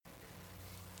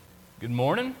Good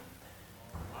morning.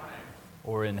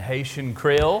 Or in Haitian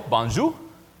Creole, bonjour.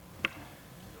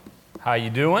 How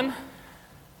you doing?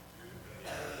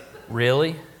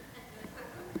 Really?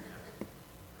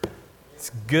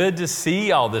 It's good to see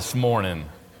y'all this morning.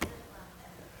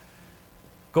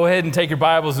 Go ahead and take your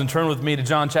Bibles and turn with me to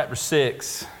John chapter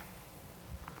 6.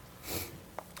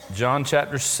 John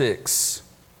chapter 6.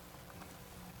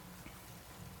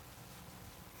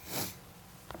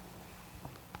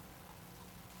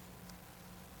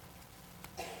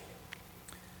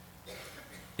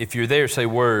 If you're there, say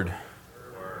word.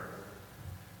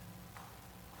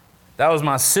 That was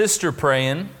my sister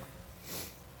praying.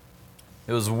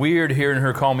 It was weird hearing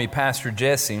her call me Pastor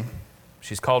Jesse.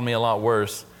 She's called me a lot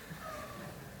worse.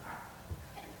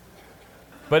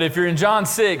 But if you're in John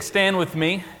 6, stand with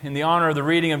me in the honor of the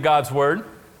reading of God's Word.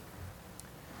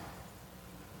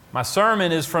 My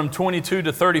sermon is from 22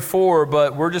 to 34,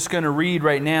 but we're just going to read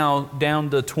right now down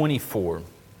to 24.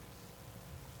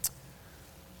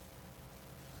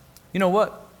 You know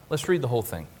what? Let's read the whole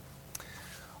thing.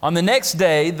 On the next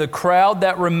day, the crowd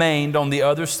that remained on the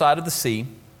other side of the sea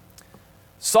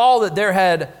saw that there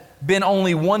had been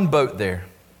only one boat there,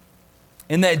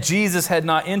 and that Jesus had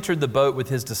not entered the boat with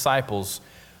his disciples,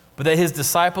 but that his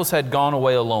disciples had gone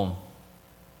away alone.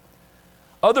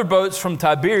 Other boats from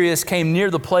Tiberias came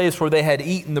near the place where they had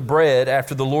eaten the bread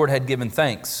after the Lord had given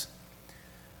thanks.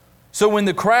 So when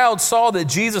the crowd saw that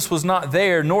Jesus was not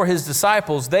there, nor his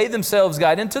disciples, they themselves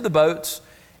got into the boats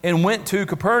and went to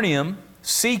Capernaum,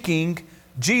 seeking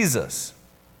Jesus.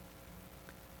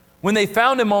 When they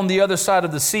found him on the other side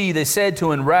of the sea, they said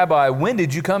to him, "Rabbi, when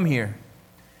did you come here?"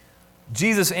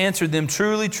 Jesus answered them,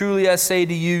 "Truly, truly, I say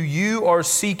to you, you are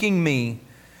seeking me,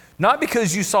 not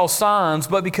because you saw signs,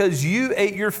 but because you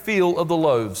ate your fill of the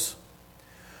loaves.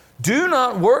 Do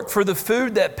not work for the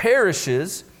food that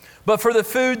perishes, but for the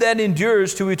food that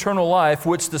endures to eternal life,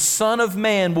 which the Son of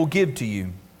Man will give to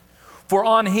you. For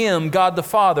on him God the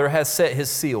Father has set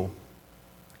his seal."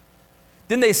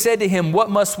 Then they said to him, "What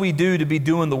must we do to be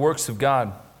doing the works of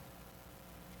God?"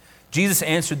 Jesus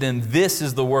answered them, "This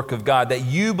is the work of God, that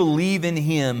you believe in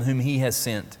him whom he has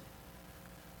sent."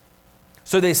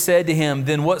 So they said to him,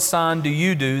 "Then what sign do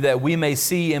you do that we may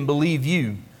see and believe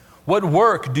you? What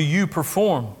work do you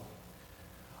perform?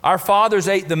 Our fathers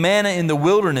ate the manna in the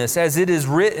wilderness, as it is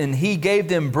written, he gave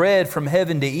them bread from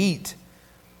heaven to eat."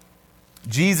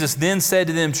 Jesus then said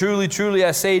to them, "Truly, truly,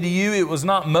 I say to you, it was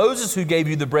not Moses who gave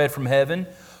you the bread from heaven,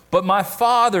 but my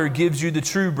Father gives you the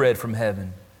true bread from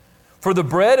heaven. For the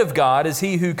bread of God is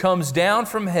he who comes down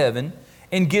from heaven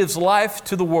and gives life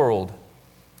to the world."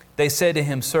 They said to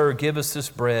him, "Sir, give us this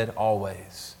bread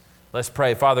always." Let's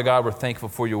pray. Father God, we're thankful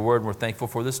for your word, and we're thankful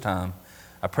for this time.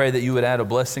 I pray that you would add a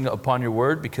blessing upon your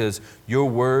word, because your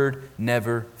word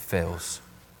never fails.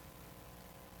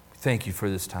 Thank you for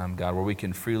this time, God, where we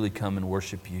can freely come and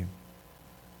worship you.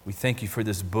 We thank you for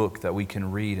this book that we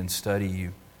can read and study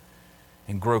you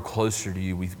and grow closer to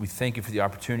you. We thank you for the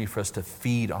opportunity for us to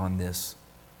feed on this.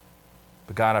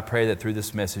 But God, I pray that through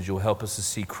this message, you'll help us to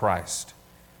see Christ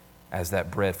as that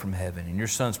bread from heaven. In your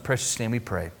Son's precious name we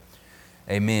pray.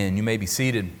 Amen. You may be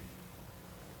seated.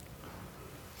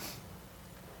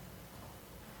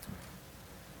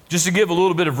 Just to give a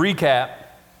little bit of recap,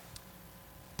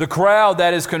 the crowd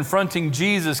that is confronting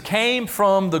Jesus came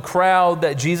from the crowd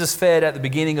that Jesus fed at the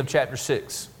beginning of chapter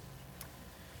 6.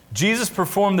 Jesus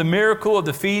performed the miracle of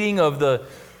the feeding of the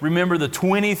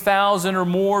 20,000 or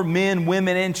more men,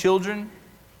 women, and children.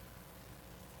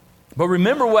 But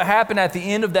remember what happened at the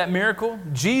end of that miracle?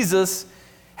 Jesus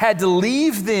had to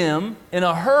leave them in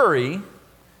a hurry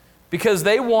because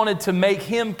they wanted to make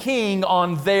him king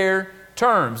on their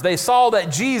terms. They saw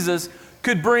that Jesus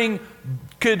could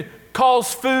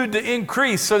cause food to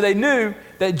increase, so they knew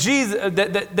that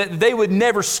that they would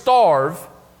never starve.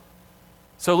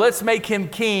 So let's make him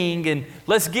king and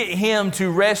let's get him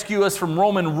to rescue us from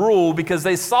Roman rule, because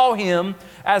they saw him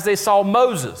as they saw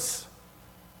Moses.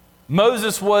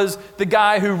 Moses was the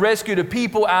guy who rescued a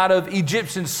people out of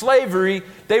Egyptian slavery.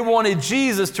 They wanted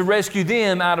Jesus to rescue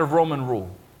them out of Roman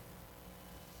rule.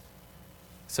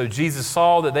 So Jesus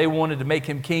saw that they wanted to make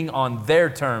him king on their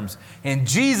terms. And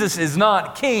Jesus is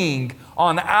not king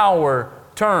on our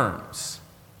terms.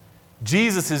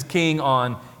 Jesus is king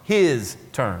on his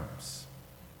terms.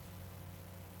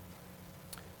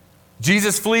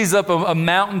 Jesus flees up a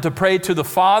mountain to pray to the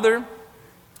Father,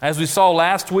 as we saw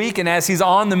last week. And as he's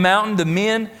on the mountain, the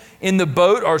men in the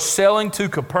boat are sailing to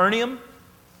Capernaum.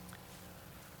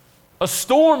 A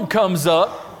storm comes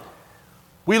up,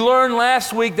 We learned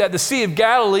last week that the Sea of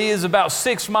Galilee is about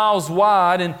 6 miles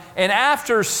wide, and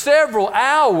after several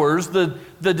hours,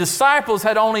 the disciples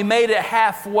had only made it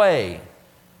halfway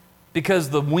because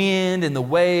the wind and the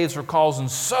waves were causing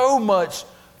so much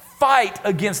fight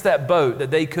against that boat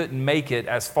that they couldn't make it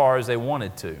as far as they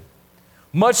wanted to.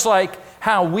 Much like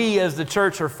how we as the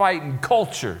church are fighting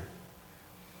culture,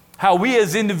 how we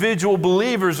as individual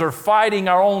believers are fighting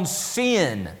our own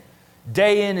sin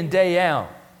day in and day out.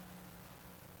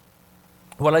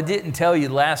 What I didn't tell you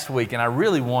last week, and I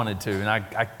really wanted to, and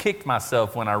I kicked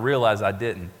myself when I realized I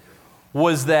didn't,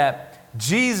 was that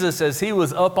Jesus, as he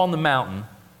was up on the mountain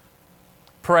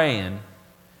praying,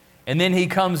 and then he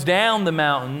comes down the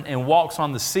mountain and walks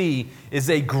on the sea, is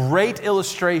a great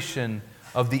illustration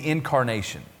of the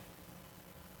incarnation.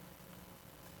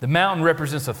 The mountain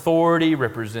represents authority,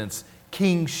 represents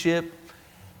kingship,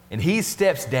 and he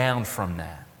steps down from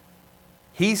that.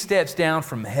 He steps down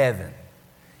from heaven,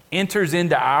 enters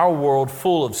into our world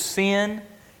full of sin,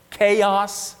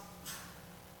 chaos,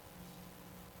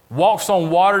 walks on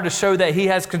water to show that he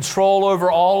has control over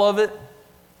all of it,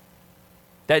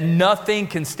 that nothing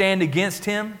can stand against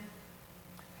him.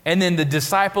 And then the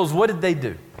disciples, what did they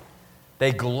do?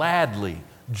 They gladly,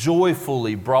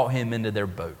 joyfully brought him into their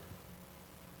boat.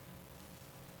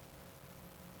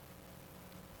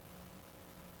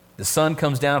 The Son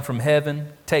comes down from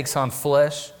heaven, takes on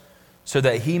flesh, so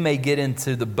that he may get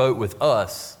into the boat with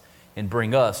us and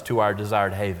bring us to our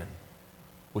desired haven,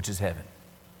 which is heaven.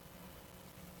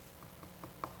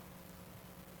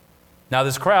 Now,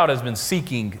 this crowd has been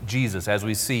seeking Jesus, as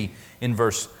we see in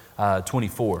verse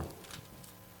 24.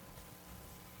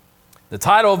 The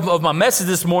title of my message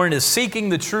this morning is Seeking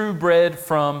the True Bread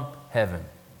from Heaven.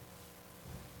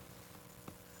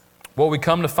 What we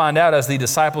come to find out as the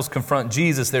disciples confront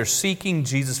Jesus, they're seeking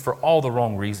Jesus for all the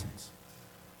wrong reasons.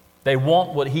 They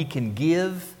want what he can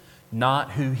give,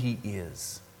 not who he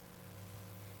is.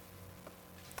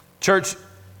 Church,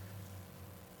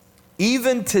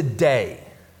 even today,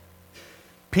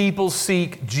 people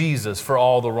seek Jesus for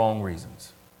all the wrong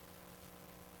reasons.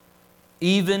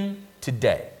 Even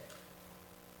today.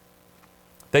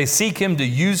 They seek him to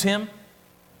use him,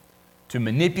 to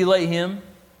manipulate him,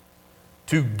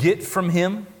 to get from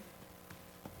him.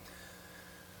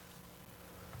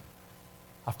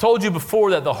 I've told you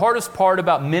before that the hardest part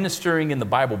about ministering in the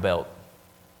Bible Belt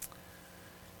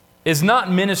is not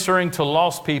ministering to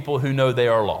lost people who know they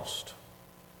are lost.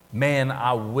 Man,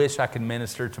 I wish I could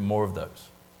minister to more of those.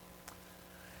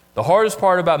 The hardest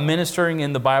part about ministering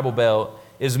in the Bible Belt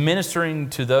is ministering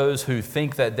to those who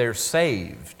think that they're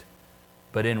saved,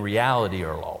 but in reality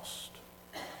are lost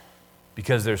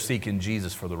because they're seeking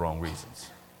Jesus for the wrong reasons.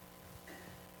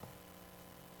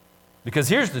 Because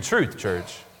here's the truth,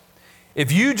 church.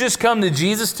 If you just come to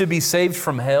Jesus to be saved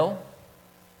from hell,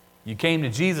 you came to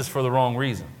Jesus for the wrong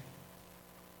reason.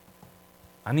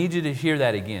 I need you to hear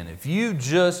that again. If you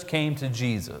just came to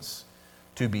Jesus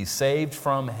to be saved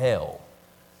from hell,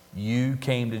 you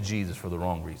came to Jesus for the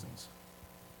wrong reasons.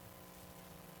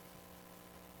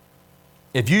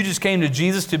 If you just came to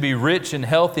Jesus to be rich and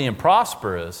healthy and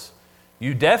prosperous,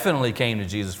 you definitely came to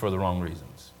Jesus for the wrong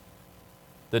reasons.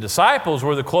 The disciples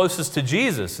were the closest to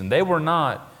Jesus, and they were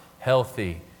not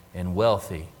healthy and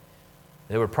wealthy.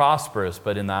 They were prosperous,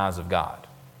 but in the eyes of God.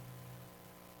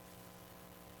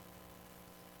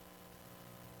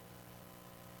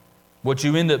 What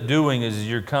you end up doing is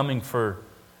you're coming for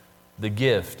the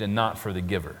gift and not for the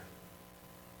giver.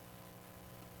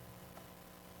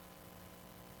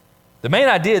 The main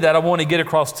idea that I want to get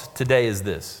across today is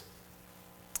this.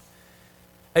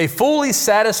 A fully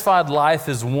satisfied life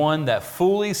is one that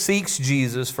fully seeks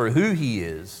Jesus for who he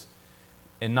is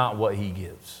and not what he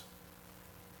gives.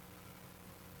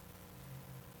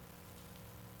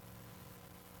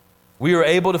 We are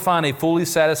able to find a fully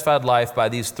satisfied life by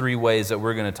these three ways that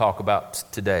we're going to talk about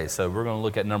today. So we're going to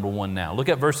look at number one now. Look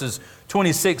at verses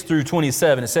 26 through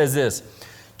 27. It says this,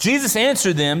 Jesus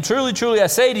answered them, "Truly, truly, I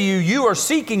say to you, you are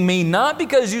seeking me not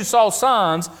because you saw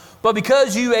signs, but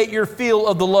because you ate your fill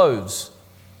of the loaves.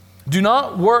 Do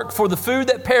not work for the food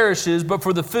that perishes, but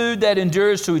for the food that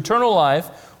endures to eternal life,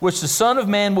 which the Son of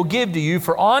Man will give to you,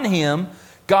 for on him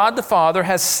God the Father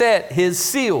has set his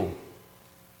seal."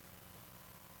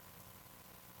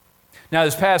 Now,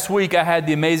 this past week, I had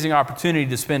the amazing opportunity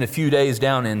to spend a few days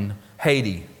down in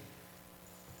Haiti.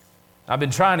 I've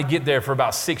been trying to get there for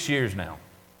about 6 years now.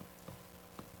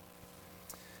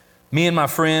 Me and my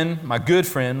friend, my good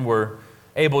friend, were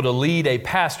able to lead a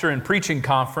pastor and preaching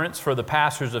conference for the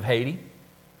pastors of Haiti.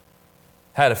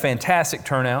 Had a fantastic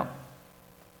turnout.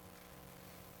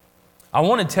 I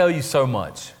want to tell you so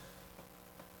much.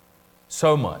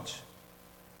 So much.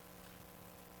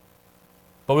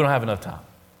 but we don't have enough time.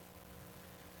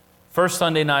 First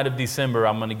Sunday night of December,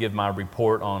 I'm going to give my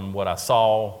report on what I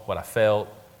saw, what I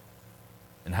felt,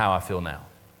 and how I feel now.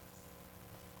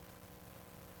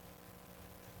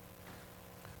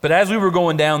 But as we were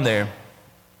going down there,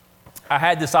 I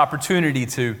had this opportunity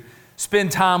to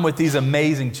spend time with these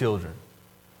amazing children.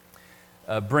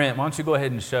 Brent, why don't you go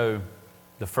ahead and show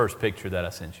the first picture that I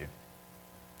sent you.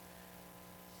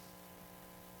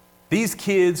 These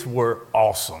kids were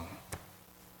awesome.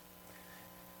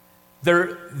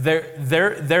 They're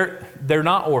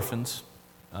not orphans.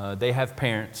 They have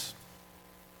parents.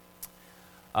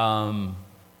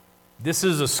 This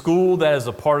is a school that is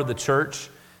a part of the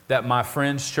church that my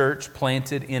friend's church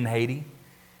planted in Haiti.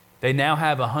 They now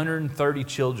have 130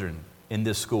 children in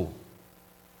this school.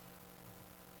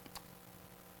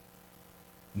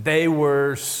 They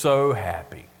were so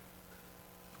happy.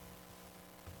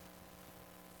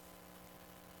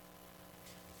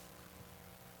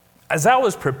 As I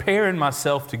was preparing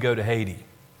myself to go to Haiti,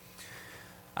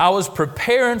 I was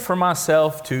preparing for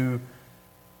myself to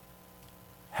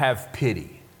have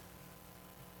pity,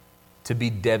 to be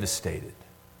devastated,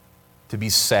 to be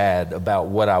sad about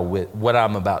what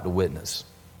I'm about to witness.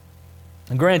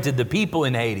 And granted, the people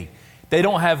in Haiti, they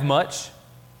don't have much.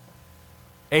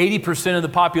 80% of the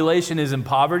population is in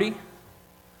poverty.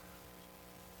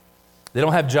 They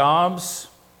don't have jobs.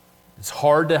 It's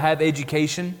hard to have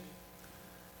education.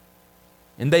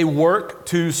 And they work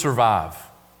to survive.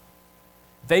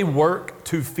 They work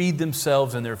to feed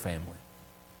themselves and their family.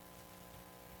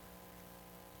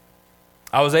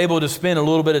 I was able to spend a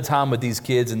little bit of time with these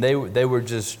kids, and they were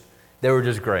just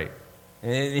great.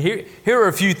 And here are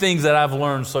a few things that I've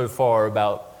learned so far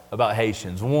about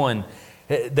Haitians. One,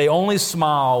 they only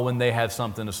smile when they have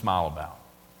something to smile about.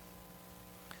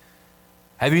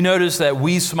 Have you noticed that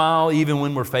we smile even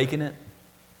when we're faking it?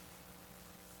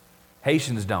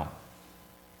 Haitians don't.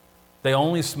 They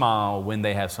only smile when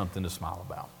they have something to smile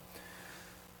about.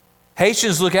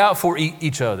 Haitians look out for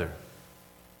each other.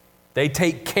 They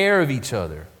take care of each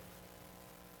other.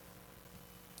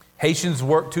 Haitians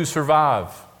work to survive.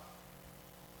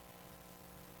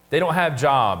 They don't have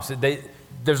jobs.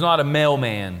 There's not a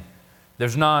mailman.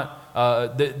 There's not.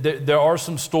 There are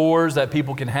some stores that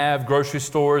people can have, grocery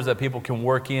stores that people can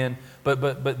work in,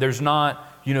 but there's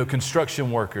not,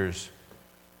 construction workers.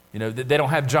 They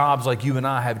don't have jobs like you and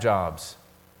I have jobs.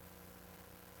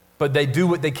 But they do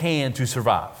what they can to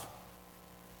survive.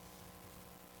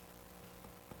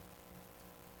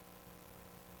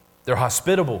 They're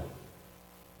hospitable.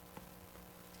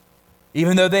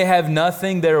 Even though they have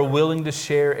nothing, they're willing to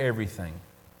share everything.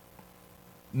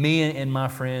 Me and my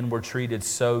friend were treated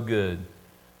so good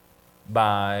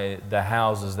by the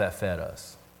houses that fed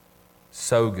us.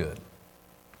 So good.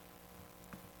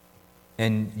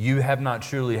 And you have not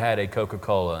truly had a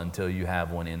Coca-Cola until you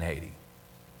have one in Haiti.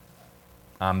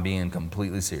 I'm being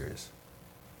completely serious.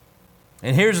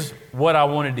 And here's what I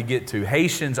wanted to get to.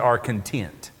 Haitians are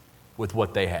content with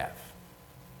what they have.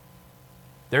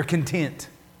 They're content.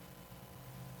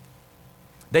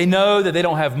 They know that they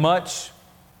don't have much.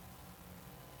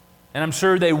 And I'm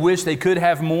sure they wish they could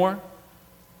have more.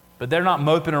 But they're not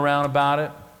moping around about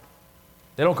it.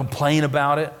 They don't complain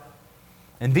about it.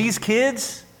 And these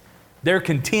kids, they're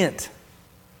content.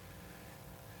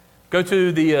 Go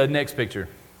to the next picture.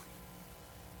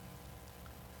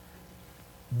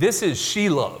 This is She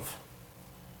Love.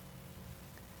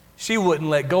 She wouldn't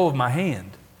let go of my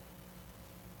hand.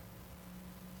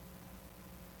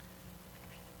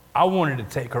 I wanted to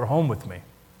take her home with me.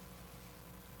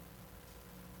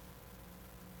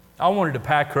 I wanted to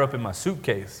pack her up in my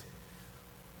suitcase.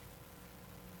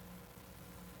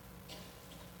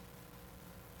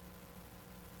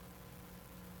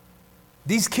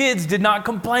 These kids did not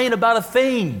complain about a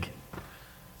thing.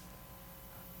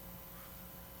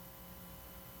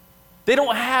 They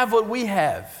don't have what we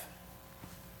have.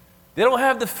 They don't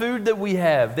have the food that we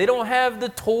have. They don't have the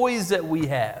toys that we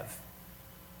have.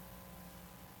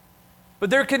 But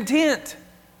they're content.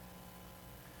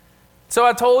 So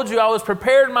I told you I was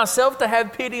preparing myself to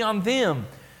have pity on them.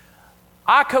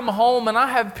 I come home and I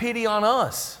have pity on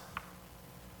us.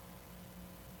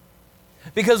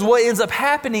 Because what ends up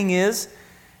happening is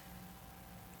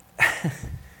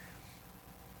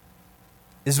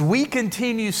we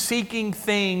continue seeking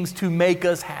things to make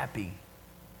us happy.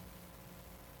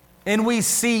 And we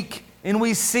seek, and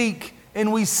we seek,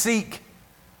 and we seek.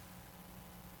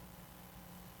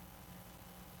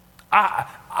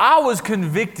 I was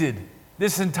convicted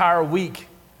this entire week.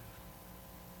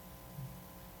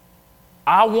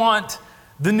 I want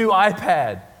the new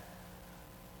iPad.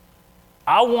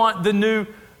 I want the new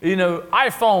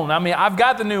iPhone. I mean, I've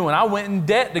got the new one. I went in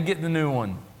debt to get the new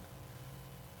one.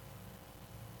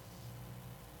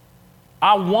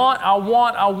 I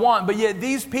want. But yet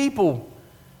these people,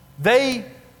 they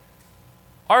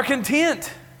are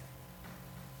content.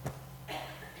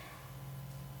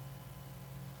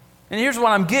 And here's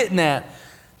what I'm getting at.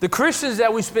 The Christians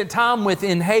that we spent time with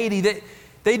in Haiti,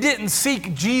 they didn't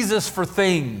seek Jesus for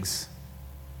things.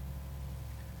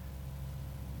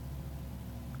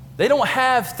 They don't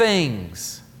have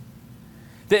things.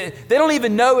 They don't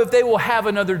even know if they will have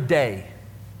another day.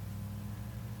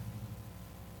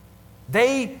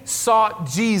 They sought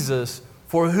Jesus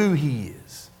for who He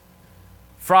is.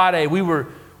 Friday, we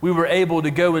were able to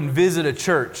go and visit a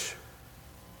church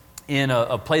in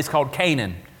a place called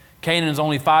Canaan. Canaan is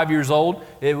only 5 years old.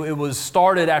 It was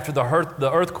started after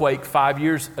the earthquake 5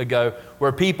 years ago,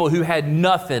 where people who had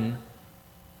nothing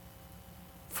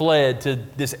fled to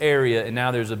this area, and now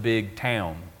there's a big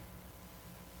town.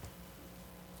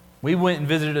 We went and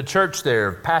visited a church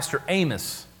there, Pastor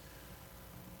Amos.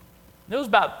 There was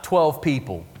about 12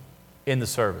 people in the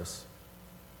service.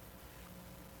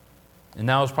 And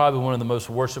that was probably one of the most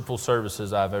worshipful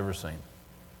services I've ever seen.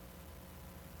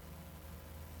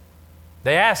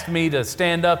 They asked me to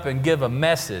stand up and give a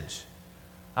message.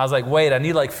 I was like, wait, I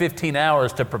need like 15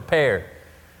 hours to prepare.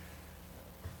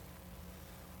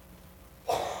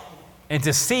 And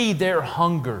to see their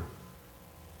hunger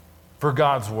for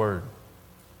God's Word.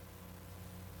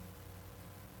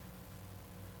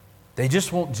 They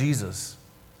just want Jesus.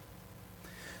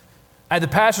 At the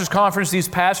pastors' conference, these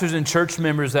pastors and church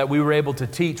members that we were able to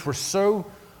teach were so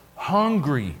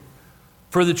hungry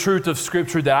for the truth of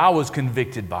Scripture that I was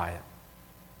convicted by it.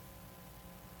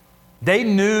 They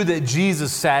knew that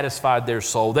Jesus satisfied their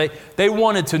soul. They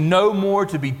wanted to know more,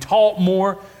 to be taught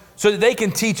more, so that they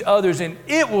can teach others. And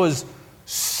it was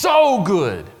so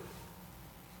good.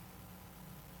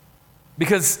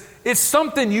 Because it's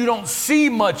something you don't see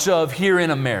much of here in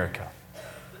America.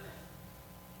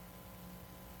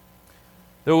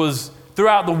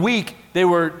 Throughout the week, they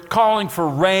were calling for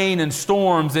rain and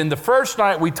storms. And the first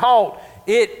night we taught,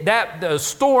 the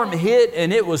storm hit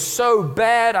and it was so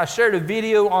bad. I shared a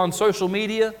video on social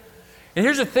media. And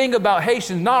here's the thing about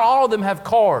Haitians, not all of them have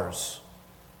cars.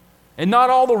 And not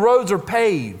all the roads are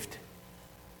paved.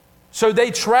 So they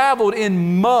traveled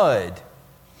in mud.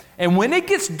 And when it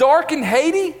gets dark in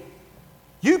Haiti,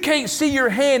 you can't see your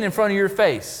hand in front of your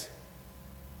face.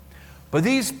 But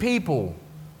these people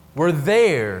were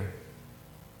there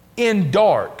in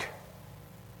dark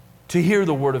to hear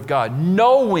the Word of God,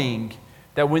 knowing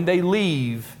that when they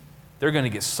leave, they're going to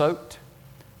get soaked,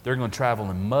 they're going to travel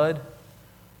in mud,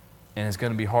 and it's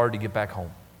going to be hard to get back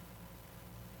home.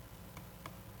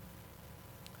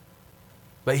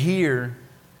 But here,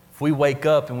 if we wake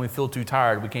up and we feel too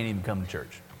tired, we can't even come to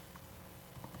church.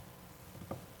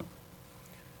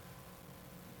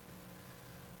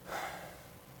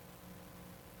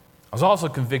 I was also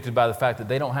convicted by the fact that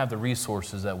they don't have the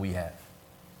resources that we have.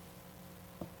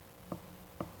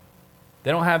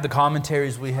 They don't have the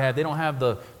commentaries we have. They don't have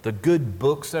the good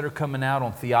books that are coming out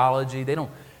on theology.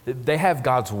 They have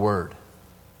God's Word.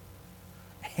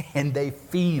 And they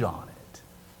feed on it.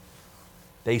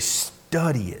 They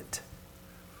study it.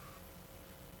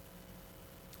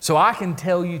 So I can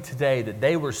tell you today that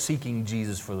they were seeking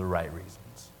Jesus for the right reasons.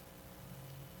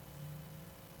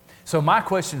 So my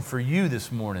question for you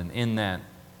this morning in that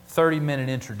 30-minute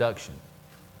introduction,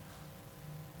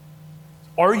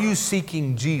 are you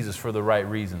seeking Jesus for the right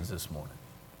reasons this morning?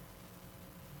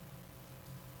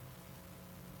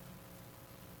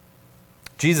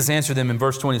 Jesus answered them in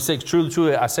verse 26, "Truly,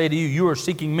 truly, I say to you, you are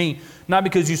seeking me, not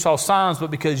because you saw signs, but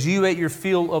because you ate your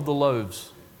fill of the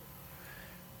loaves."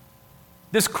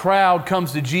 This crowd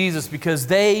comes to Jesus because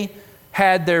they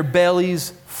had their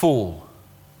bellies full.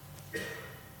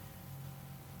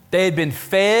 They had been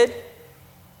fed,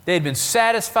 they had been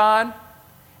satisfied,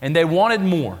 and they wanted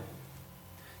more.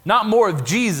 Not more of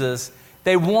Jesus,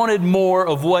 they wanted more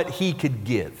of what He could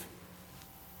give.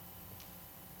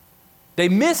 They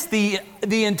missed the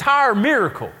entire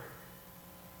miracle.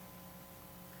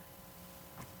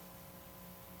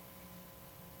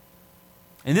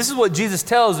 And this is what Jesus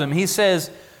tells them. He says,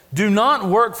 "Do not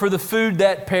work for the food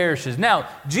that perishes." Now,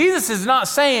 Jesus is not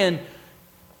saying,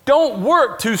 don't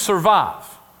work to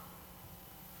survive.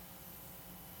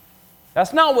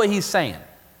 That's not what He's saying.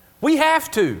 We have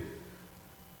to.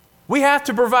 We have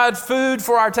to provide food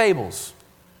for our tables.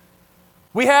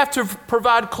 We have to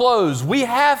provide clothes. We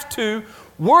have to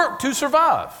work to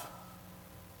survive.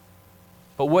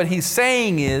 But what He's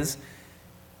saying is,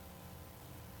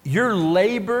 your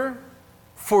labor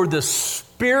for the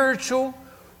spiritual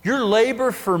Your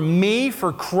labor for me,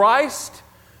 for Christ,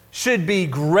 should be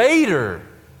greater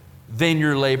than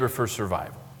your labor for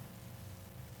survival.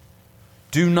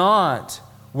 Do not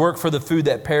work for the food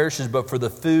that perishes, but for the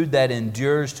food that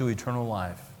endures to eternal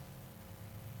life.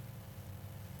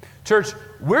 Church,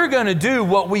 we're going to do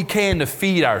what we can to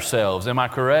feed ourselves. Am I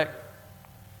correct?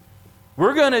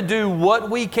 We're going to do what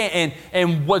we can.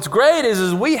 And what's great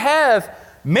is we have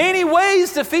many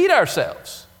ways to feed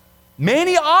ourselves.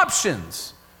 Many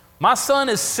options. My son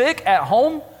is sick at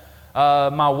home.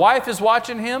 My wife is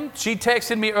watching him. She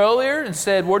texted me earlier and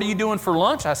said, "What are you doing for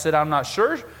lunch?" I said, "I'm not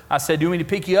sure." I said, "Do you want me to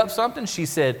pick you up something?" She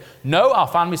said, "No, I'll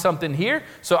find me something here."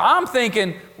 So I'm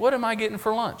thinking, what am I getting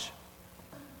for lunch?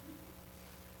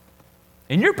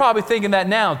 And you're probably thinking that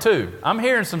now too. I'm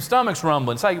hearing some stomachs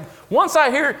rumbling. It's like, once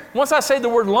I say the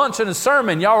word lunch in a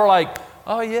sermon, y'all are like,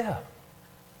 "Oh yeah,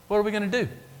 what are we going to do?"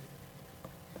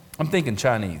 I'm thinking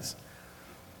Chinese.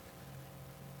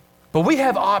 But we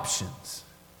have options.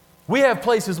 We have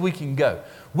places we can go.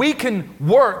 We can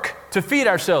work to feed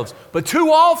ourselves. But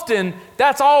too often,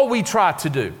 that's all we try to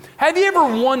do. Have you ever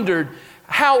wondered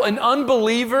how an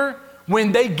unbeliever,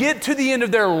 when they get to the end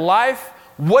of their life,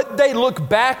 what they look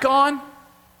back on?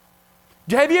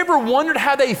 Have you ever wondered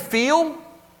how they feel?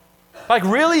 Like,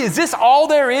 really, is this all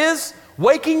there is?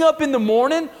 Waking up in the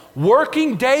morning,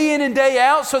 working day in and day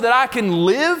out so that I can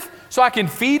live, so I can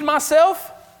feed myself?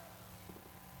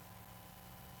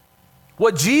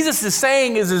 What Jesus is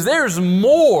saying is there's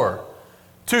more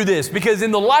to this, because in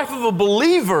the life of a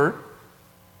believer,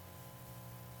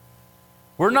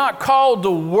 we're not called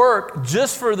to work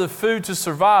just for the food to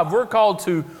survive. We're called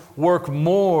to work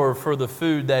more for the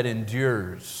food that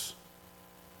endures.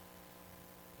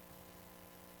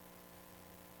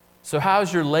 So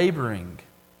how's your laboring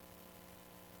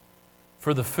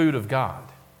for the food of God?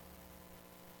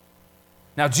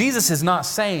 Now, Jesus is not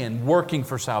saying working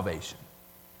for salvation.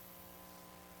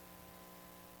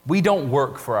 We don't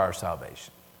work for our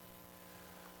salvation.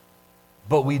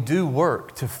 But we do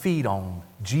work to feed on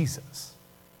Jesus.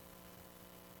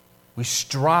 We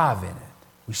strive in it.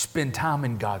 We spend time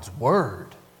in God's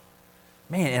Word.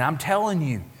 Man, and I'm telling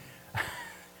you,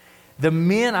 the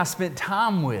men I spent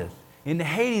time with in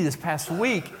Haiti this past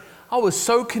week, I was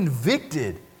so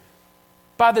convicted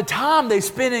by the time they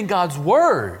spent in God's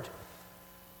Word,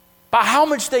 by how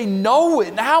much they know it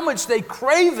and how much they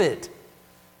crave it.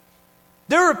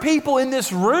 There are people in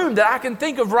this room that I can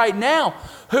think of right now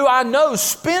who I know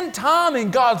spend time in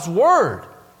God's Word.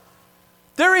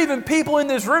 There are even people in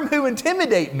this room who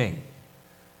intimidate me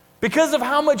because of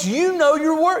how much you know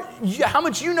your Word, how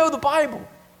much you know the Bible.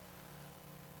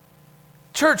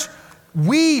 Church,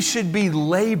 we should be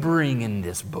laboring in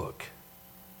this book.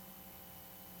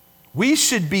 We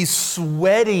should be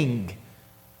sweating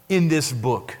in this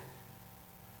book.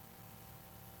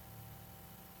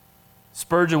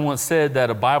 Spurgeon once said that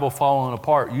a Bible falling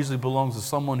apart usually belongs to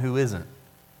someone who isn't.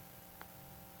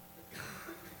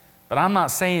 But I'm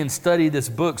not saying study this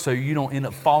book so you don't end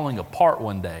up falling apart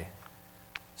one day.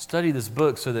 Study this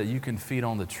book so that you can feed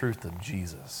on the truth of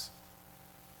Jesus.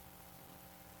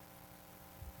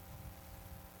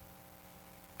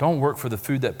 Don't work for the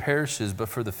food that perishes, but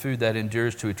for the food that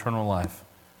endures to eternal life,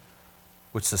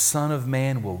 which the Son of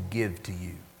Man will give to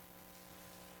you.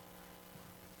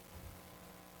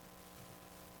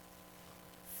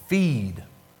 Feed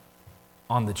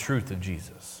on the truth of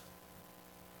Jesus.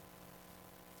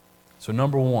 So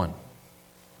number one,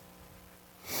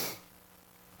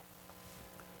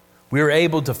 we are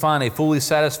able to find a fully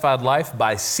satisfied life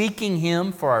by seeking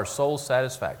Him for our soul's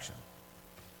satisfaction.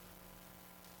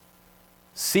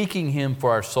 Seeking Him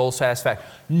for our soul's satisfaction.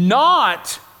 Not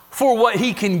for what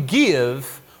He can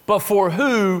give, but for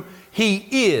who He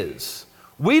is.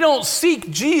 We don't seek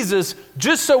Jesus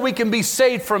just so we can be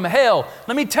saved from hell.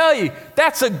 Let me tell you,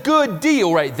 that's a good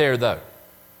deal right there, though.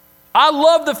 I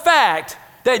love the fact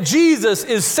that Jesus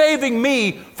is saving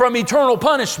me from eternal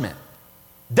punishment.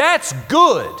 That's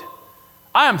good.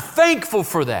 I am thankful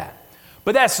for that.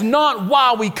 But that's not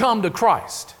why we come to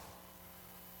Christ.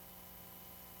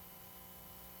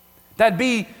 That'd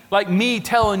be like me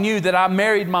telling you that I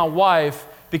married my wife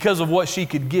because of what she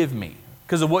could give me,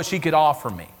 because of what she could offer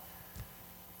me.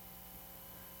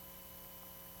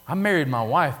 I married my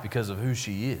wife because of who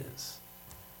she is,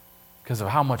 because of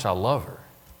how much I love her.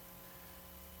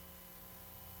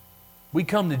 We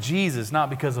come to Jesus not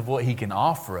because of what He can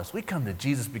offer us. We come to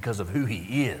Jesus because of who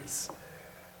He is.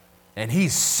 And He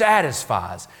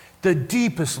satisfies the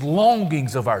deepest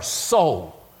longings of our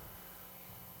soul.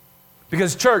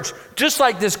 Because church, just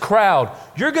like this crowd,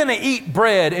 you're going to eat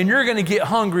bread and you're going to get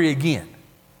hungry again.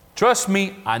 Trust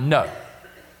me, I know.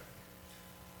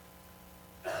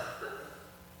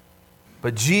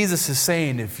 But Jesus is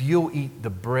saying, if you'll eat the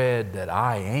bread that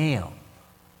I am,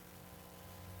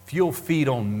 if you'll feed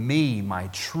on me, my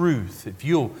truth, if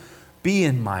you'll be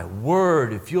in my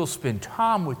word, if you'll spend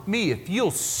time with me, if you'll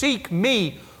seek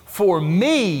me for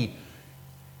me,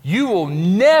 you will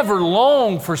never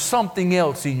long for something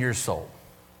else in your soul.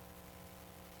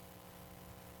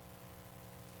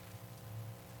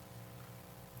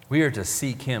 We are to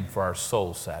seek Him for our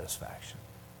soul's satisfaction.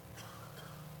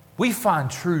 We find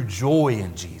true joy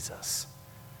in Jesus.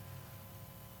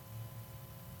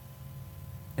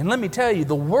 And let me tell you,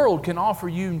 the world can offer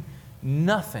you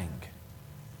nothing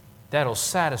that'll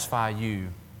satisfy you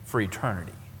for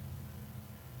eternity.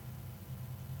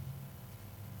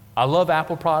 I love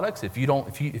Apple products. If you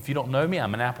don't know me,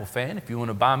 I'm an Apple fan. If you want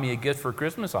to buy me a gift for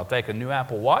Christmas, I'll take a new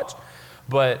Apple Watch.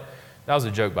 But that was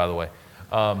a joke, by the way.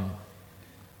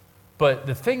 But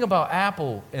the thing about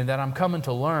Apple, and that I'm coming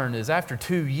to learn, is after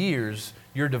 2 years,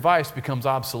 your device becomes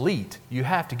obsolete. You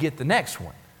have to get the next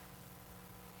one.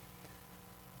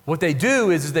 What they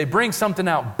do is they bring something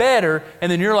out better,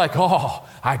 and then you're like, oh,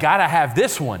 I gotta have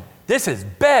this one. This is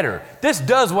better. This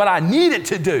does what I need it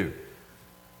to do.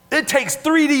 It takes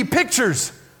 3D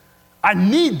pictures. I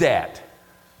need that.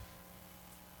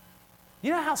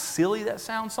 You know how silly that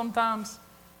sounds sometimes?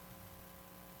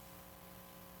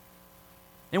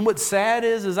 And what's sad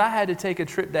is I had to take a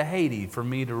trip to Haiti for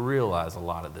me to realize a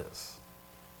lot of this.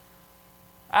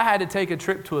 I had to take a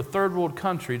trip to a third world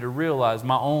country to realize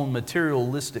my own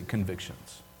materialistic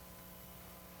convictions,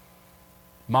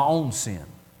 my own sin.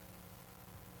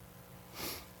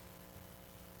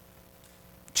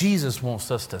 Jesus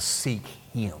wants us to seek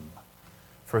Him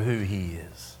for who He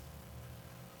is.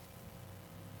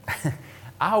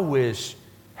 I wish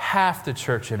half the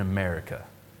church in America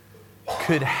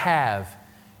could have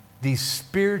the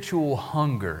spiritual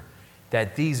hunger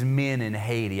that these men in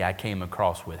Haiti I came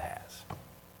across with has.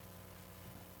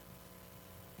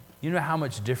 You know how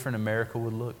much different America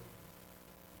would look?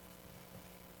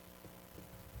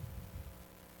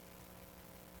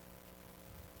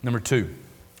 Number 2,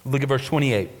 look at verse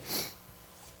 28.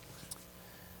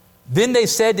 Then they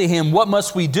said to him, what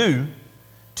must we do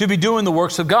to be doing the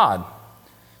works of God?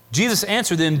 Jesus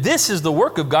answered them, this is the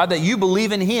work of God, that you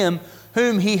believe in Him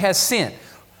whom He has sent.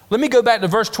 Let me go back to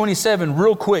verse 27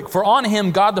 real quick. For on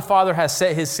Him God the Father has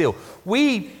set His seal.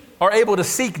 We are able to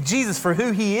seek Jesus for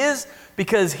who He is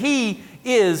because He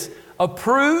is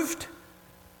approved,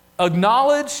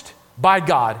 acknowledged by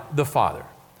God the Father.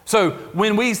 So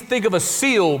when we think of a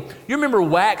seal, you remember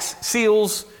wax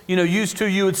seals, used to,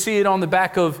 you would see it on the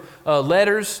back of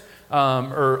letters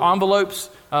or envelopes.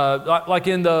 Like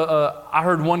in I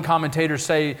heard one commentator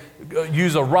say,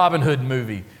 use a Robin Hood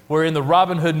movie, where in the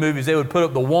Robin Hood movies, they would put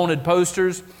up the wanted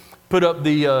posters, put up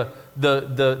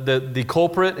the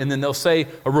culprit, and then they'll say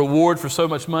a reward for so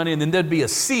much money, and then there'd be a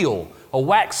seal, a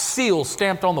wax seal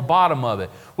stamped on the bottom of it,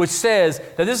 which says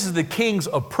that this is the king's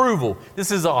approval.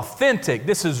 This is authentic.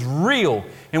 This is real.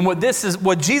 And what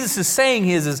Jesus is saying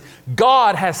is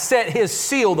God has set His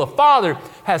seal. The Father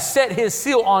has set His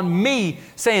seal on me,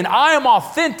 saying, I am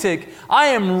authentic. I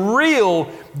am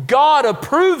real. God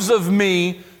approves of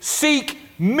me. Seek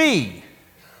me.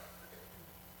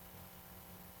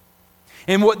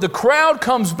 And what the crowd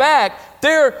comes back,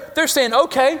 they're saying,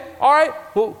 okay, all right,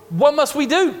 well, what must we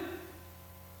do?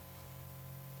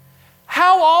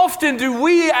 How often do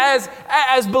we as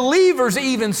believers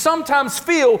even sometimes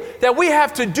feel that we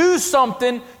have to do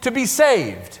something to be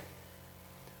saved?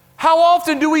 How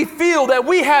often do we feel that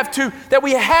we have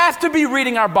to be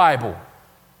reading our Bible?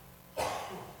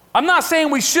 I'm not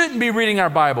saying we shouldn't be reading our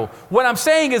Bible. What I'm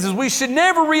saying is we should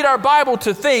never read our Bible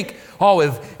to think, oh,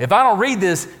 if I don't read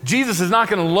this, Jesus is not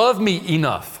going to love me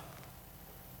enough.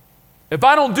 If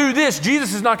I don't do this,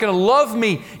 Jesus is not going to love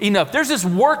me enough. There's this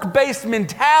work-based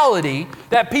mentality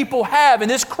that people have, and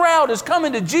this crowd is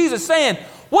coming to Jesus saying,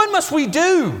 what must we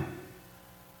do?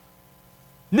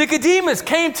 Nicodemus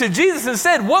came to Jesus and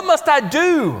said, what must I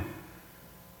do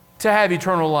to have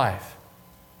eternal life?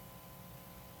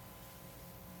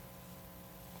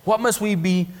 What must we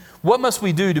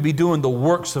do to be doing the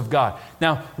works of God?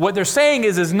 Now, what they're saying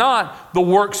is not the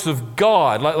works of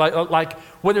God. Like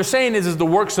what they're saying is the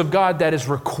works of God that is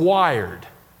required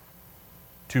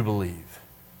to believe.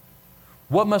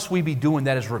 What must we be doing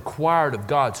that is required of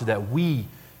God so that we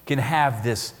can have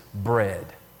this bread?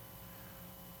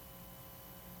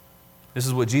 This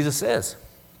is what Jesus says.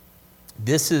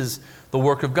 This is the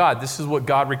work of God. This is what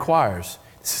God requires.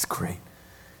 This is great.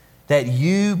 That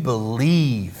you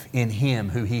believe in Him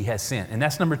who He has sent. And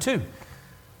that's number 2.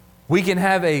 We can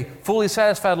have a fully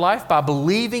satisfied life by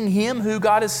believing Him who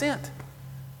God has sent.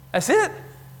 That's it.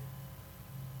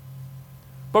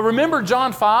 But remember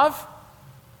John 5?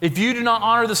 If you do not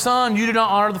honor the Son, you do not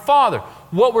honor the Father.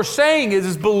 What we're saying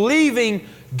is believing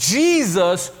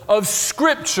Jesus of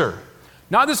Scripture.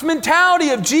 Not this mentality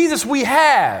of Jesus we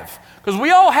have. Because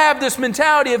we all have this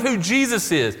mentality of who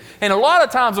Jesus is. And a lot of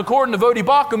times, according to Voddie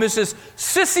Baucham, it's this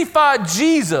sissified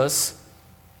Jesus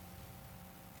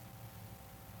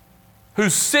who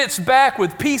sits back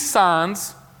with peace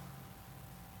signs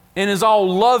and is all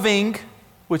loving,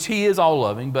 which he is all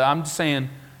loving, but I'm just saying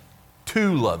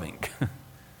too loving.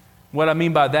 What I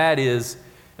mean by that is,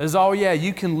 oh yeah,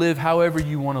 you can live however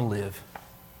you want to live.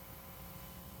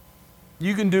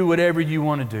 You can do whatever you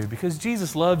want to do because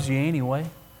Jesus loves you anyway.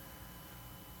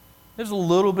 There's a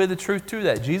little bit of truth to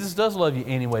that. Jesus does love you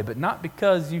anyway, but not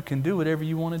because you can do whatever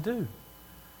you want to do.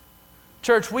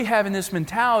 Church, we have in this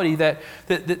mentality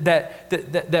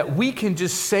that we can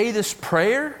just say this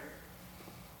prayer,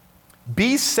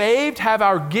 be saved, have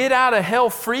our get out of hell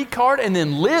free card, and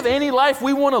then live any life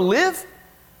we want to live.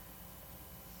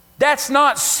 That's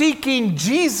not seeking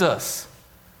Jesus.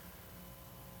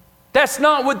 That's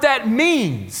not what that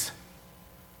means.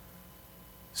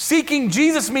 Seeking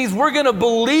Jesus means we're going to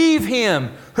believe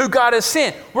Him who God has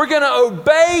sent. We're going to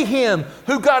obey Him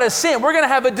who God has sent. We're going to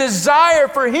have a desire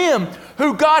for Him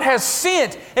who God has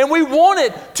sent. And we want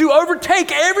it to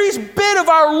overtake every bit of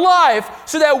our life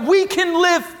so that we can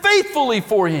live faithfully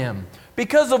for Him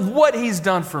because of what He's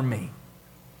done for me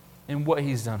and what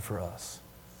He's done for us.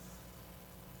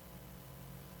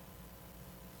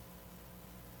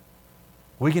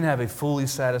 We can have a fully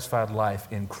satisfied life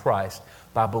in Christ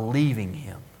by believing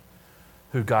Him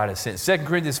who God has sent. 2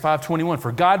 Corinthians 5:21,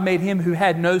 for God made Him who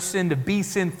had no sin to be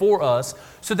sin for us,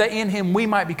 so that in Him we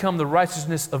might become the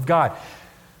righteousness of God.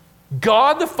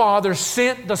 God the Father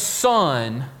sent the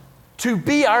Son to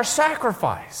be our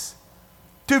sacrifice,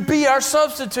 to be our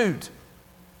substitute.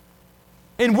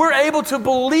 And we're able to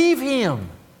believe Him.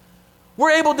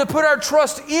 We're able to put our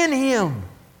trust in Him.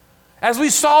 As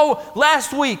we saw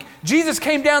last week, Jesus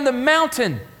came down the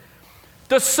mountain.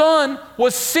 The Son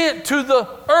was sent to the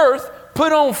earth,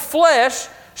 put on flesh,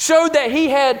 showed that He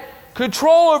had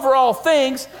control over all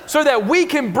things so that we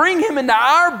can bring Him into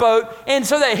our boat and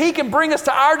so that He can bring us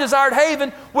to our desired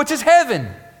haven, which is heaven.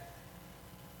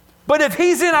 But if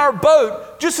He's in our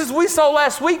boat, just as we saw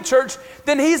last week, church,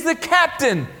 then He's the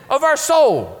captain of our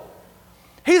soul.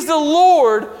 He's the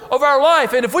Lord of our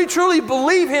life. And if we truly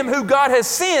believe Him who God has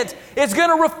sent, it's going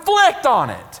to reflect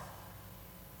on it.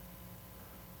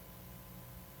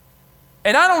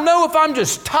 And I don't know if I'm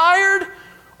just tired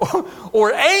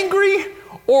or angry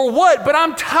or what, but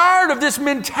I'm tired of this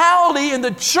mentality in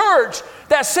the church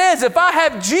that says if I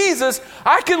have Jesus,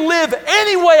 I can live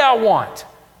any way I want.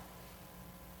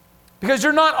 Because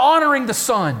you're not honoring the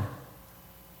Son.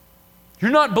 You're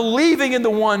not believing in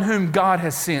the one whom God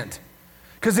has sent.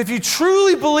 Because if you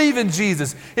truly believe in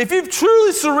Jesus, if you've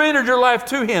truly surrendered your life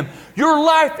to Him, your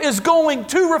life is going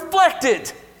to reflect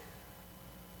it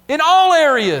in all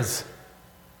areas.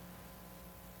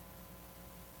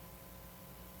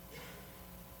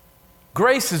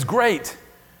 Grace is great.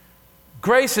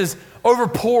 Grace is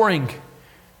overpouring.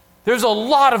 There's a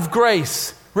lot of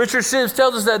grace. Richard Sibbs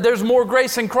tells us that there's more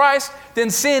grace in Christ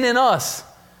than sin in us.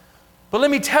 But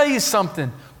let me tell you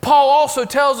something. Paul also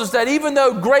tells us that even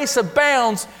though grace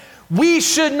abounds, we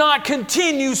should not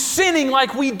continue sinning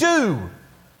like we do.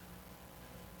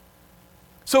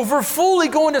 So if we're fully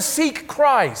going to seek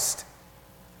Christ,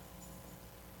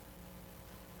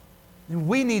 then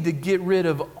we need to get rid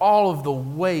of all of the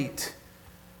weight,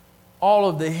 all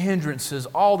of the hindrances,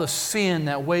 all the sin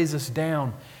that weighs us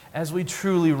down as we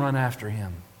truly run after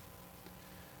Him.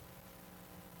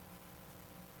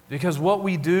 Because what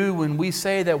we do when we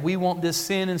say that we want this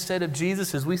sin instead of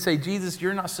Jesus is we say, Jesus,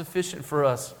 you're not sufficient for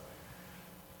us.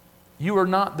 You are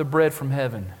not the bread from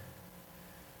heaven.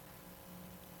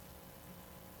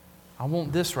 I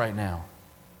want this right now.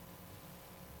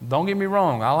 Don't get me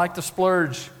wrong. I like to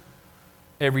splurge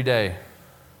every day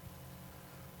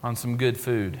on some good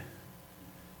food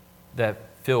that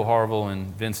Phil Harville and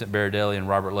Vincent Baradelli and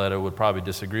Robert Leto would probably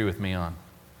disagree with me on.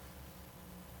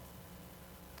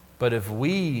 But if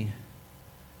we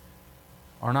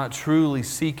are not truly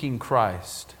seeking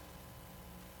Christ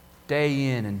day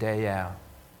in and day out,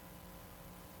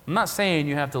 I'm not saying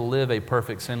you have to live a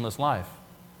perfect, sinless life.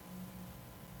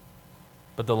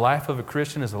 But the life of a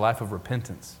Christian is a life of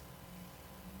repentance.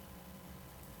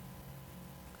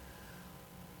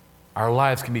 Our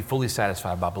lives can be fully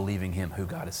satisfied by believing Him who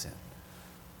God has sent.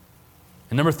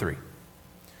 And number three,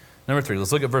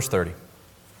 let's look at verse 30.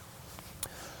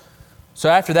 So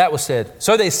after that was said,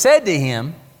 so they said to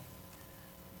him,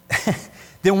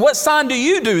 then what sign do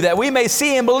you do that we may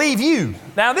see and believe you?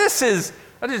 Now this is,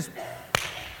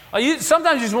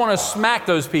 sometimes you just want to smack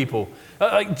those people.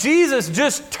 Like Jesus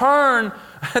just turned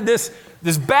this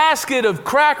basket of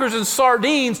crackers and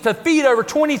sardines to feed over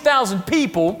 20,000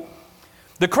 people.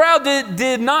 The crowd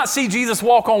did not see Jesus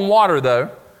walk on water though.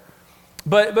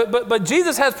 But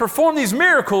Jesus has performed these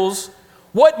miracles.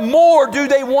 What more do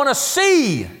they want to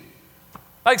see?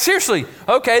 Like seriously,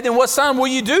 okay, then what sign will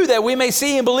you do that we may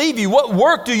see and believe you? What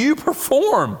work do you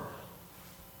perform?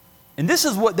 And this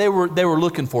is what they were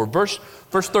looking for. Verse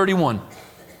 31.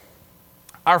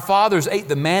 Our fathers ate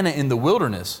the manna in the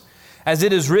wilderness. As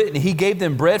it is written, He gave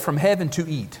them bread from heaven to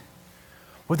eat.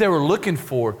 What they were looking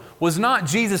for was not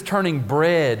Jesus turning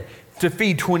bread to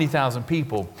feed 20,000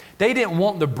 people. They didn't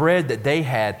want the bread that they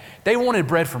had. They wanted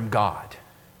bread from God.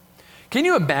 Can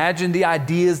you imagine the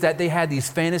ideas that they had, these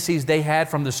fantasies they had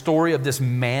from the story of this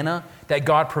manna that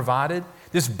God provided?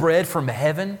 This bread from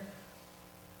heaven?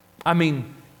 I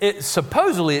mean,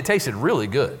 supposedly it tasted really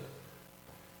good.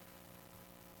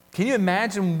 Can you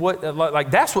imagine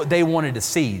that's what they wanted to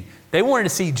see. They wanted to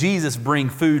see Jesus bring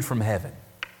food from heaven.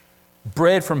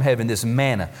 Bread from heaven, this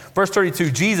manna. Verse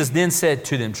 32, Jesus then said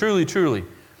to them, truly, truly,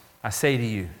 I say to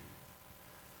you,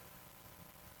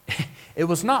 it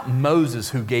was not Moses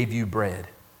who gave you bread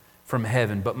from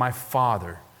heaven, but my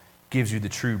Father gives you the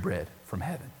true bread from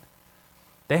heaven.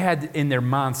 They had in their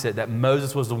mindset that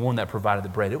Moses was the one that provided the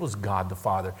bread. It was God the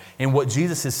Father. And what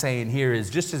Jesus is saying here is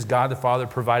just as God the Father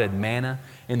provided manna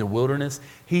in the wilderness,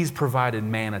 He's provided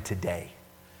manna today.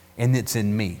 And it's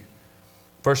in me.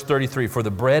 Verse 33, for the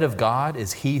bread of God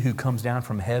is He who comes down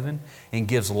from heaven and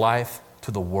gives life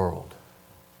to the world.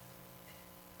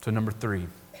 So number 3,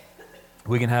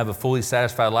 we can have a fully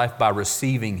satisfied life by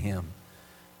receiving Him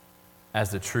as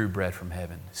the true bread from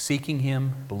heaven. Seeking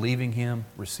Him, believing Him,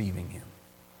 receiving Him.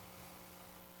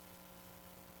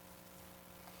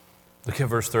 Look at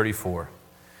verse 34.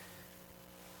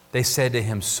 They said to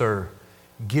Him, Sir,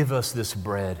 give us this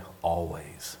bread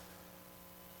always.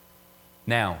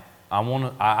 Now,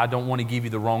 I don't want to give you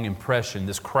the wrong impression.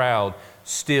 This crowd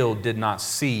still did not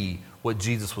see what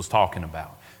Jesus was talking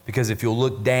about. Because if you'll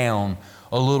look down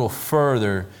a little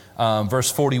further,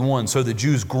 verse 41, so the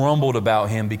Jews grumbled about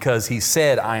Him because He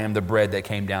said, I am the bread that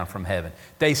came down from heaven.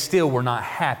 They still were not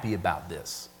happy about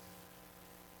this.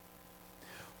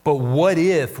 But what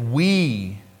if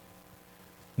we,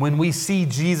 when we see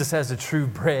Jesus as the true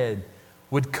bread,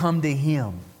 would come to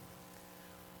Him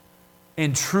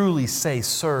and truly say,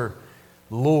 Sir,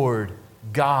 Lord,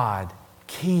 God,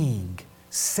 King,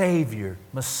 Savior,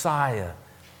 Messiah,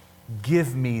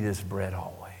 give me this bread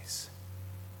always.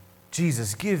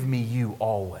 Jesus, give me you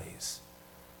always.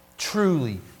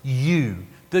 Truly you,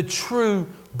 the true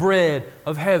bread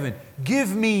of heaven.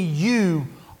 Give me you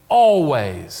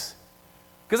always.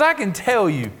 Because I can tell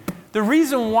you, the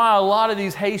reason why a lot of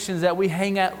these Haitians that we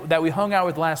hung out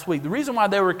with last week, the reason why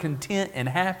they were content and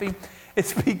happy,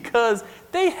 it's because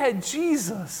they had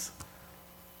Jesus.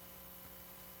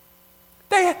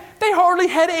 They hardly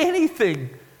had anything,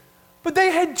 but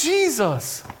they had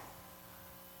Jesus.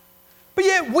 But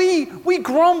yet we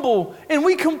grumble and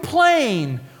we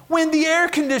complain when the air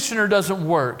conditioner doesn't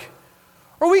work.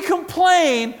 Or we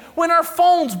complain when our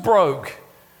phone's broke.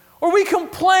 Or we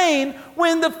complain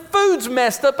when the food's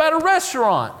messed up at a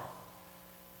restaurant.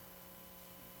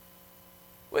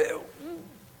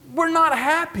 We're not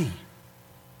happy.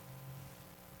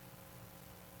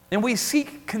 And we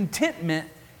seek contentment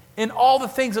in all the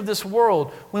things of this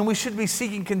world when we should be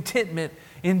seeking contentment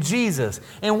in Jesus.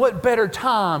 And what better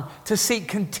time to seek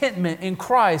contentment in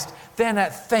Christ than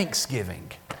at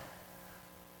Thanksgiving?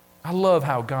 I love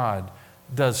how God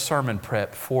does sermon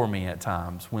prep for me at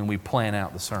times when we plan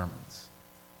out the sermons.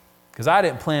 Because I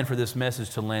didn't plan for this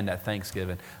message to land at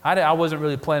Thanksgiving. I wasn't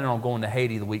really planning on going to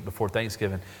Haiti the week before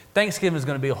Thanksgiving. Thanksgiving is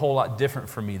going to be a whole lot different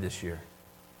for me this year.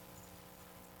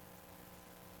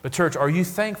 But church, are you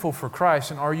thankful for Christ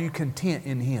and are you content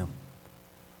in Him?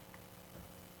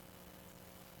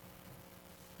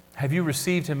 Have you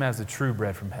received Him as the true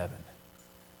bread from heaven?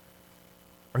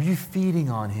 Are you feeding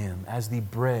on Him as the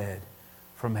bread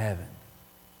from heaven?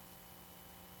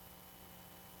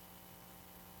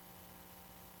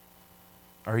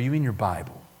 Are you in your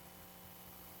Bible?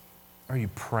 Are you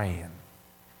praying?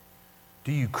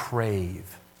 Do you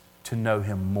crave to know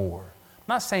Him more? I'm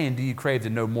not saying do you crave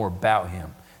to know more about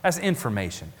Him. That's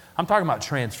information. I'm talking about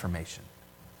transformation.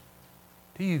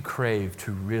 Do you crave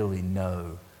to really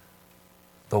know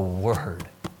the Word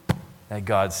that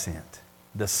God sent,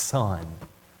 the Son?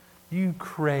 You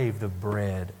crave the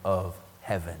bread of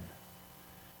heaven,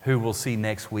 who we'll see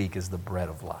next week is the bread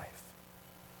of life.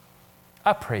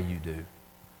 I pray you do.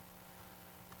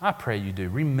 I pray you do.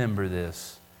 Remember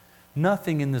this.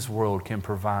 Nothing in this world can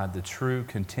provide the true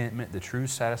contentment, the true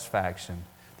satisfaction,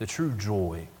 the true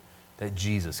joy that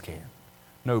Jesus can.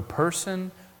 No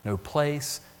person, no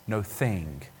place, no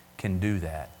thing can do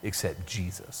that except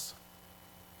Jesus.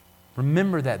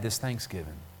 Remember that this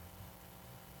Thanksgiving.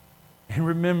 And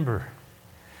remember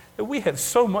that we have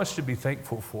so much to be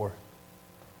thankful for.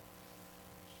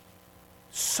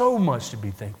 So much to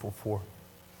be thankful for.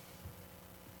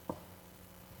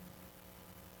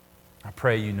 I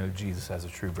pray you know Jesus as the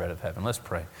true bread of heaven. Let's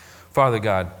pray. Father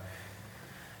God,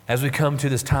 as we come to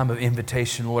this time of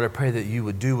invitation, Lord, I pray that you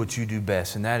would do what you do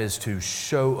best, and that is to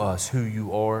show us who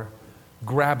you are,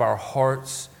 grab our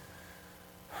hearts,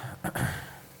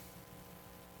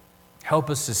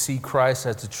 help us to see Christ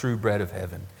as the true bread of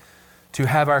heaven, to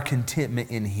have our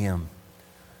contentment in Him,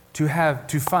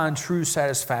 to find true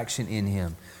satisfaction in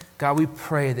Him. God, we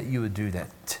pray that you would do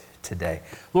that today.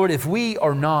 Lord, if we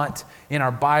are not in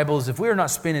our Bibles, if we are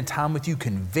not spending time with you,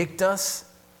 convict us.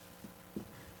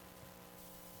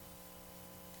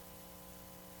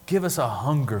 Give us a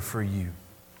hunger for you.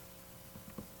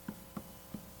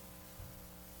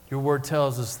 Your word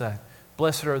tells us that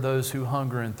blessed are those who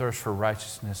hunger and thirst for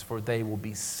righteousness, for they will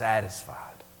be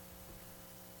satisfied.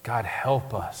 God,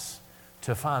 help us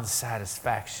to find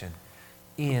satisfaction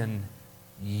in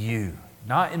you,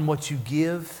 not in what you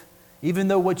give. Even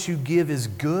though what you give is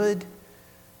good,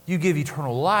 you give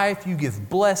eternal life, you give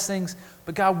blessings,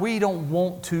 but God, we don't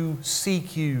want to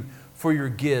seek you for your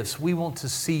gifts. We want to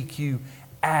seek you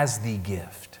as the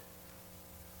gift.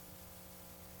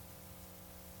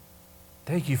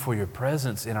 Thank you for your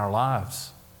presence in our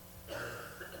lives.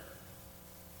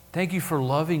 Thank you for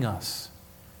loving us.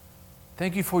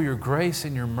 Thank you for your grace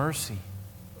and your mercy.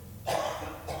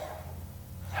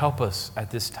 Help us at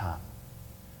this time.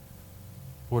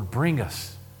 Lord, bring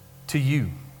us to you.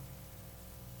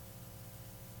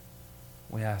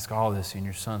 We ask all this in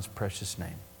your Son's precious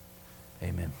name.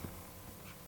 Amen.